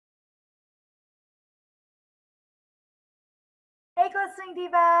Hey, glistening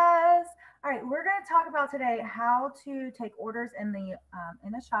divas! All right, we're going to talk about today how to take orders in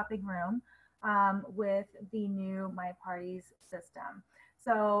the shopping room with the new My Parties system.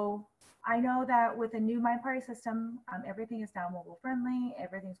 So I know that with the new My Party system, everything is now mobile friendly.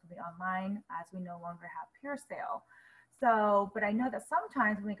 Everything's going to be online as we no longer have Pure Sale. So, but I know that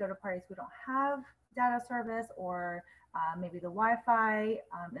sometimes when we go to parties, we don't have data service, or maybe the Wi-Fi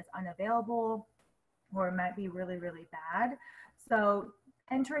is unavailable, or it might be really, really bad. So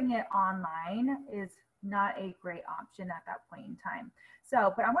entering it online is not a great option at that point in time.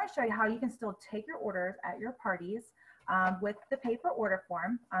 So, but I want to show you how you can still take your orders at your parties with the paper order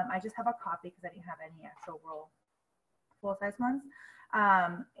form. I just have a copy because I didn't have any actual full-size ones,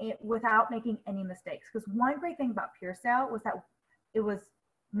 without making any mistakes. Because one great thing about Pure Sale was that it was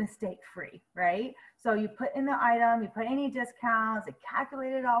mistake-free, right? So you put in the item, you put any discounts, it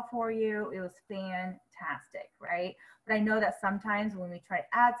calculated it all for you. It was fantastic, right? But I know that sometimes when we try to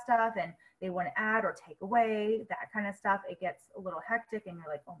add stuff and they want to add or take away, that kind of stuff, it gets a little hectic and you're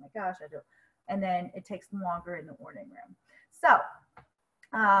like, oh my gosh, I do. And then it takes longer in the ordering room. So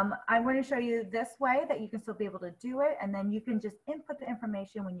I'm going to show you this way that you can still be able to do it. And then you can just input the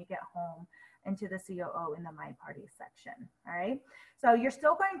information when you get home into the COO in the My Parties section. All right. So you're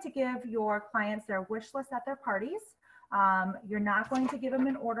still going to give your clients their wish list at their parties. You're not going to give them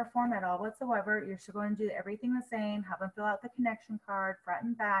an order form at all whatsoever. You're still going to do everything the same, have them fill out the connection card, front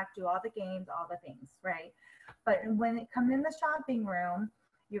and back, do all the games, all the things, right? But when it comes in the shopping room,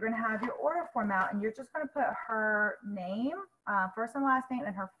 you're going to have your order form out and you're just going to put her name, first and last name,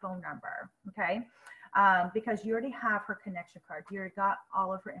 and her phone number, okay? Because you already have her connection card. You already got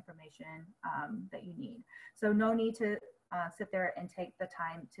all of her information that you need. So no need to sit there and take the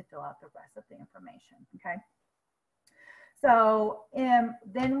time to fill out the rest of the information, okay? So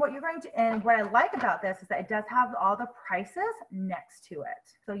then what you're going to, and what I like about this is that it does have all the prices next to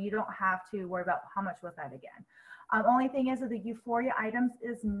it. So you don't have to worry about how much was that again. Only thing is that the Euphoria items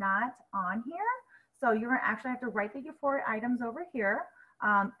is not on here. So you're gonna actually have to write the Euphoria items over here.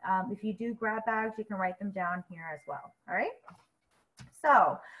 If you do grab bags, you can write them down here as well, all right?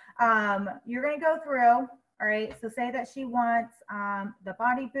 So you're gonna go through, all right? So say that she wants the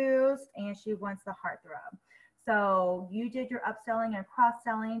body boost and she wants the heartthrob. So you did your upselling and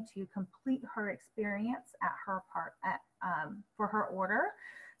cross-selling to complete her experience at her part for her order.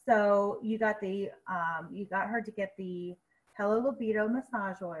 So you got her to get the Hello Libido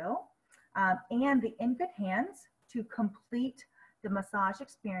massage oil and the In Good Hands to complete the massage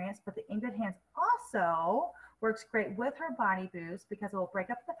experience. But the In Good Hands also works great with her body boost because it will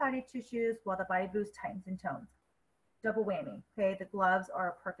break up the fatty tissues while the body boost tightens and tones. Double whammy. Okay, the gloves are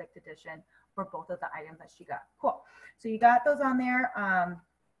a perfect addition for both of the items that she got. Cool. So you got those on there.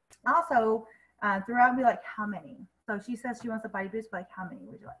 Also, throughout, be like, how many? So she says she wants a body boost, but like, how many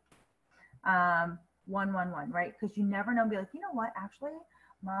would you like? 1, 1, 1, right? Because you never know. Be like, you know what? Actually,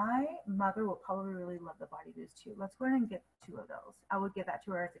 my mother will probably really love the body boost too. Let's go ahead and get 2 of those. I would give that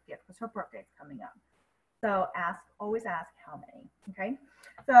to her as a gift because her birthday is coming up. So always ask how many. Okay.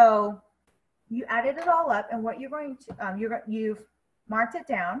 So you added it all up, and what you're going to, you've marked it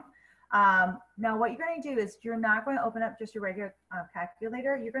down. Now what you're going to do is you're not going to open up just your regular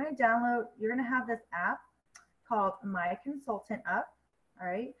calculator. You're going to download, you're going to have this app called My Consultant up. All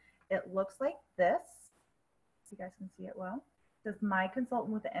right. It looks like this. You guys can see it well. It says My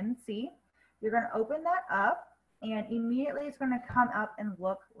Consultant with the MC. You're going to open that up and immediately it's going to come up and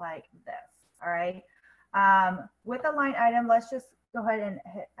look like this. All right. With the line item, let's just go ahead and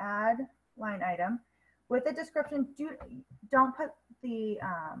hit add line item. With the description, don't put the,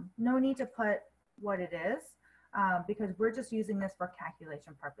 no need to put what it is because we're just using this for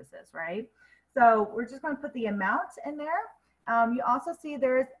calculation purposes, right? So we're just going to put the amount in there. You also see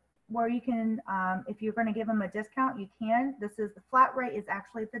there's where you can, if you're going to give them a discount, you can. This is the flat rate is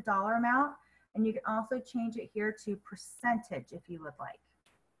actually the dollar amount. And you can also change it here to percentage if you would like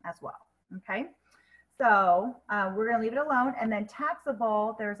as well, okay? So we're going to leave it alone. And then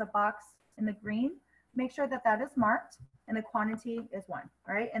taxable, there's a box in the green. Make sure that that is marked and the quantity is 1,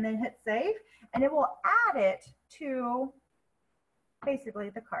 all right? And then hit save and it will add it to basically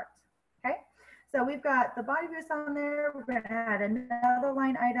the cart, okay? So we've got the body boost on there. We're going to add another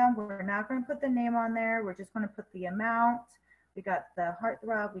line item. We're not going to put the name on there. We're just going to put the amount. We got the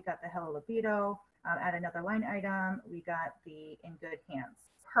heartthrob. We got the Hello Libido. Add another line item. We got the In Good Hands.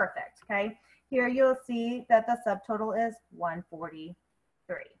 Perfect, okay? Here you'll see that the subtotal is 143.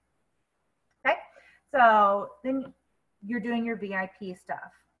 Okay, so then you're doing your VIP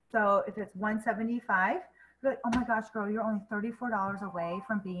stuff. So if it's 175, you're like, oh my gosh, girl, you're only $34 away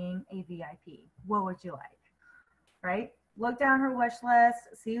from being a VIP. What would you like? Right? look down her wish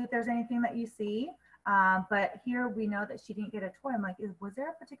list, see if there's anything that you see. But here we know that she didn't get a toy. I'm like, was there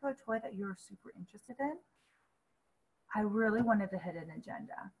a particular toy that you were super interested in? I really wanted the hidden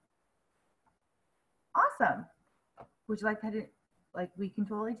agenda. Awesome. Would you like that? Like, we can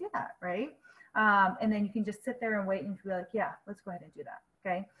totally do that, right? And then you can just sit there and wait and be like, yeah, let's go ahead and do that,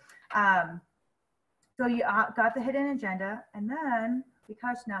 okay? So you got the hidden agenda, and then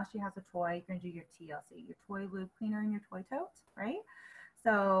because now she has a toy, you're gonna do your TLC, your toy lube cleaner and your toy tote, right?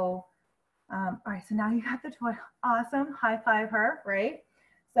 So, all right, so now you got the toy. Awesome, high five her, right?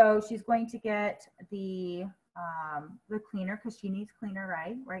 So she's going to get the cleaner because she needs cleaner,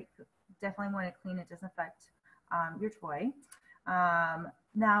 right? Definitely want to clean and disinfect your toy.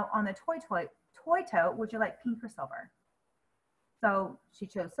 Now on the toy tote, would you like pink or silver? So she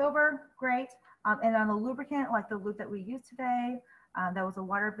chose silver, great. And on the lubricant, like the lube that we used today, that was a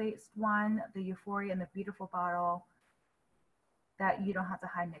water-based one, the Euphoria in the beautiful bottle that you don't have to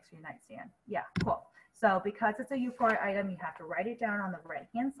hide next to your nightstand. Yeah, cool. So because it's a Euphoria item, you have to write it down on the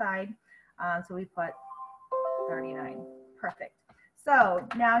right-hand side. So we put 39, perfect. So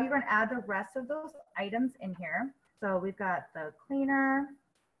now you're gonna add the rest of those items in here. So we've got the cleaner,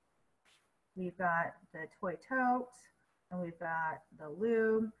 we've got the toy tote, and we've got the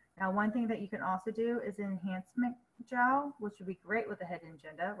lube. Now, one thing that you can also do is enhancement gel, which would be great with the hidden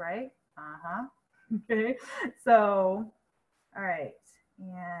agenda, right? Okay, so, all right,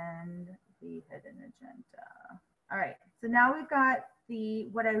 and the hidden agenda. All right, so now we've got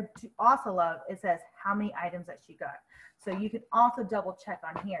what I also love, it says how many items that she got. So you can also double check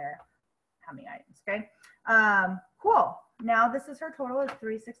on here how many items, okay? Cool. Now this is her total is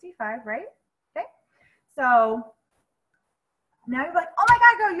 365, right? Okay. So now you're like, oh my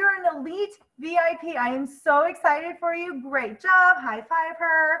God, girl, you're an elite VIP. I am so excited for you. Great job. High five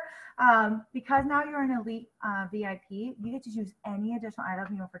her. Because now you're an elite VIP, you get to choose any additional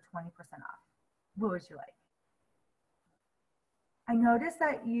item for 20% off. What would you like? I noticed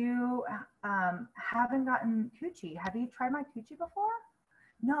that you haven't gotten coochie. Have you tried my coochie before?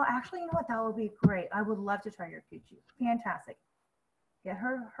 No, actually, you know what? That would be great. I would love to try your coochie. Fantastic. Get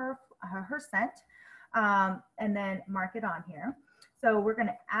her scent, and then mark it on here. So we're going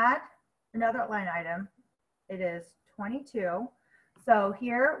to add another line item. It is 22. So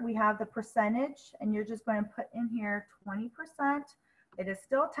here we have the percentage, and you're just going to put in here 20%. It is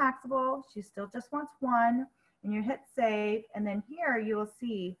still taxable. She still just wants one. And you hit save, and then here you will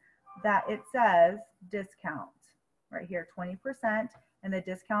see that it says discount right here, 20%, and the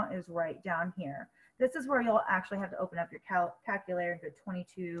discount is right down here. This is where you'll actually have to open up your calculator and go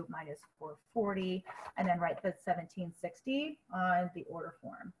 22 minus 440, and then write the 1760 on the order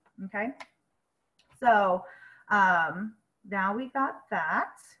form, okay? So now we got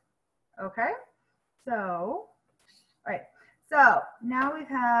that, okay? So, all right, so now we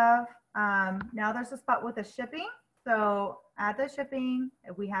have, now there's a spot with the shipping. So add the shipping,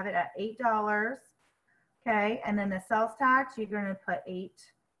 we have it at $8, okay? And then the sales tax, you're gonna put 8%,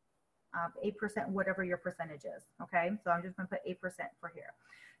 whatever your percentage is, okay? So I'm just gonna put 8% for here.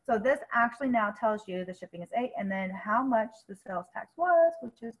 So this actually now tells you the shipping is 8 and then how much the sales tax was,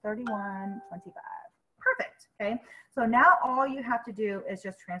 which is $31.25. Perfect, okay? So now all you have to do is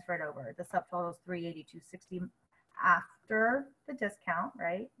just transfer it over. The subtotal is $382.60 after the discount,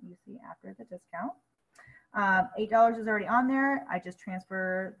 right? You see after the discount. $8 is already on there. I just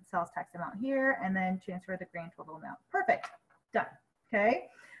transfer the sales tax amount here and then transfer the grand total amount. Perfect, done, okay?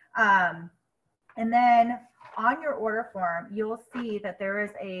 And then on your order form, you'll see that there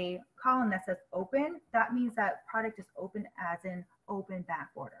is a column that says open. That means that product is open as in open back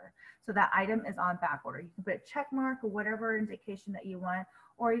order. So that item is on back order. You can put a check mark or whatever indication that you want,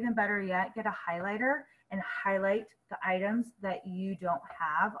 or even better yet, get a highlighter and highlight the items that you don't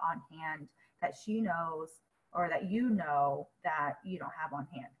have on hand that she knows or that you know that you don't have on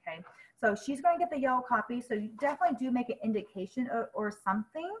hand, okay? So she's going to get the yellow copy. So you definitely do make an indication or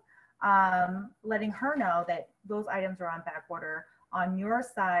something letting her know that those items are on back order. On your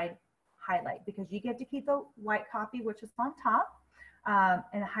side, highlight, because you get to keep the white copy, which is on top,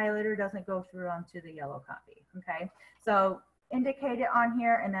 and the highlighter doesn't go through onto the yellow copy, okay? So indicate it on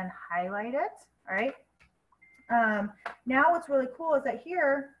here and then highlight it, all right? Now what's really cool is that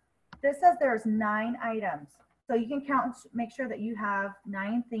here, this says there's 9 items. So you can count, make sure that you have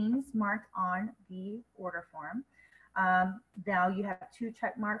 9 things marked on the order form. Now you have 2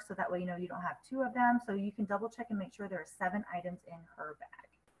 check marks, so that way you know you don't have 2 of them. So you can double check and make sure there are 7 items in her bag.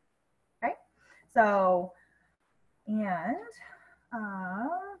 Okay, so, and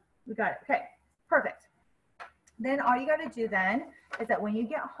we got it. Okay, perfect. Then all you got to do then is that when you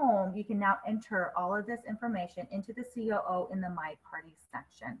get home, you can now enter all of this information into the COO in the My Party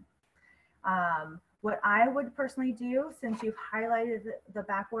section. What I would personally do, since you've highlighted the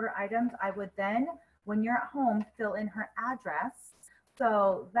back order items, I would then, when you're at home, fill in her address.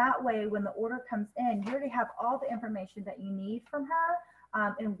 So that way, when the order comes in, you already have all the information that you need from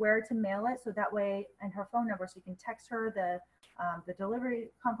her and where to mail it. So that way, and her phone number, so you can text her the delivery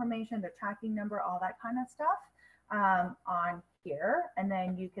confirmation, the tracking number, all that kind of stuff on here. And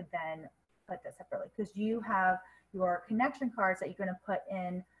then you could then put this separately because you have your connection cards that you're going to put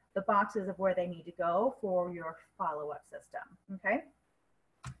in the boxes of where they need to go for your follow-up system. Okay.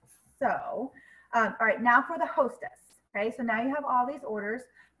 So, all right, now for the hostess. Okay, so now you have all these orders.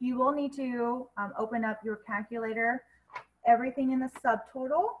 You will need to open up your calculator, everything in the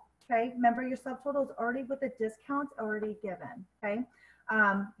subtotal. Okay, remember your subtotal is already with the discounts already given. Okay,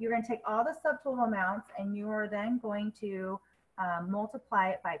 you're going to take all the subtotal amounts and you are then going to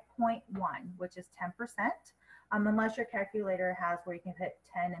multiply it by 0.1, which is 10%, unless your calculator has where you can hit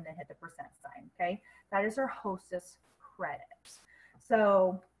 10 and then hit the percent sign. Okay, that is our hostess credit.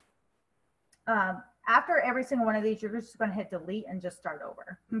 So after every single one of these, you're just going to hit delete and just start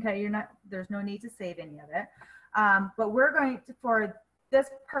over. Okay, there's no need to save any of it. But we're going to, for this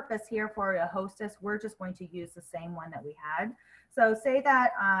purpose here for a hostess, we're just going to use the same one that we had. So say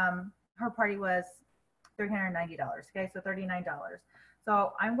that her party was $390, okay, so $39.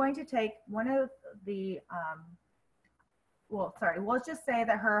 So I'm going to take one of the, we'll just say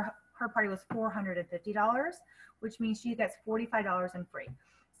that her party was $450, which means she gets $45 in free.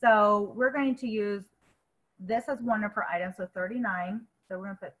 So we're going to use this as one of her items, so 39. So we're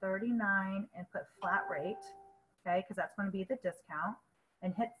going to put 39 and put flat rate, okay, because that's going to be the discount,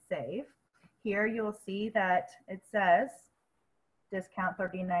 and hit save. Here you'll see that it says discount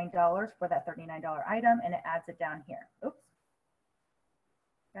 $39 for that $39 item, and it adds it down here. Oops.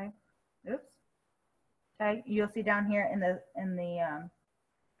 Okay. Oops. Okay. You'll see down here in the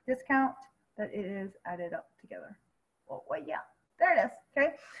discount that it is added up together. Well, wait, yeah. There it is.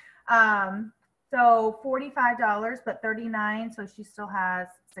 Okay. So $45, but 39. So she still has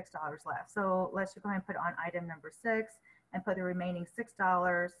 $6 left. So let's just go ahead and put it on item number 6 and put the remaining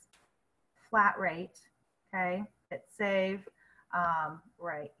 $6 flat rate. Okay. Hit save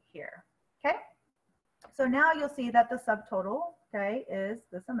right here. Okay. So now you'll see that the subtotal, okay, is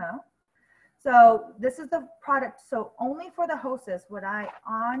this amount. So this is the product. So only for the hostess would I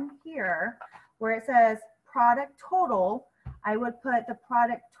on here where it says product total, I would put the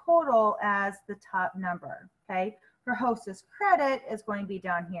product total as the top number, okay? Her hostess credit is going to be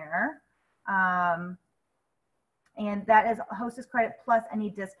down here. And that is hostess credit plus any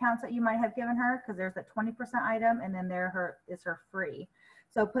discounts that you might have given her, because there's a 20% item and then there is her free.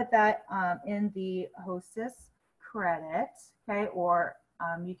 So put that in the hostess credit, okay? Or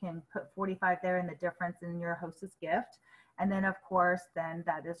you can put 45 there in the difference in your hostess gift. And then of course, then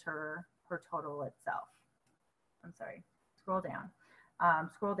that is her total itself. I'm sorry. Scroll down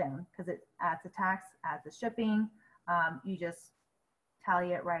because it adds the tax, adds the shipping. You just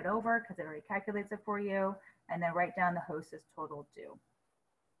tally it right over because it already calculates it for you, and then write down the hostess total due.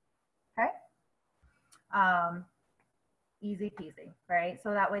 Okay, easy peasy, right?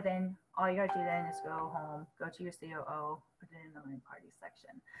 So that way then all you gotta do then is go home, go to your COO, put it in the My Party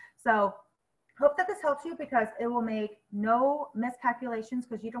section. So hope that this helps you because it will make no miscalculations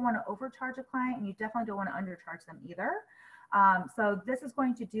because you don't want to overcharge a client and you definitely don't want to undercharge them either. So this is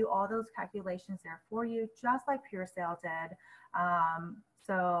going to do all those calculations there for you, just like Pure Sale did.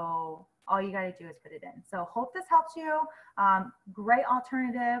 So all you got to do is put it in. So hope this helps you. Great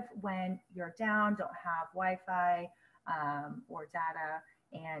alternative when you're down, don't have Wi-Fi or data,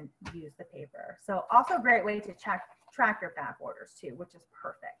 and use the paper. So also a great way to track your back orders too, which is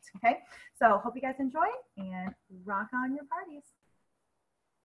perfect. Okay. So hope you guys enjoy and rock on your parties.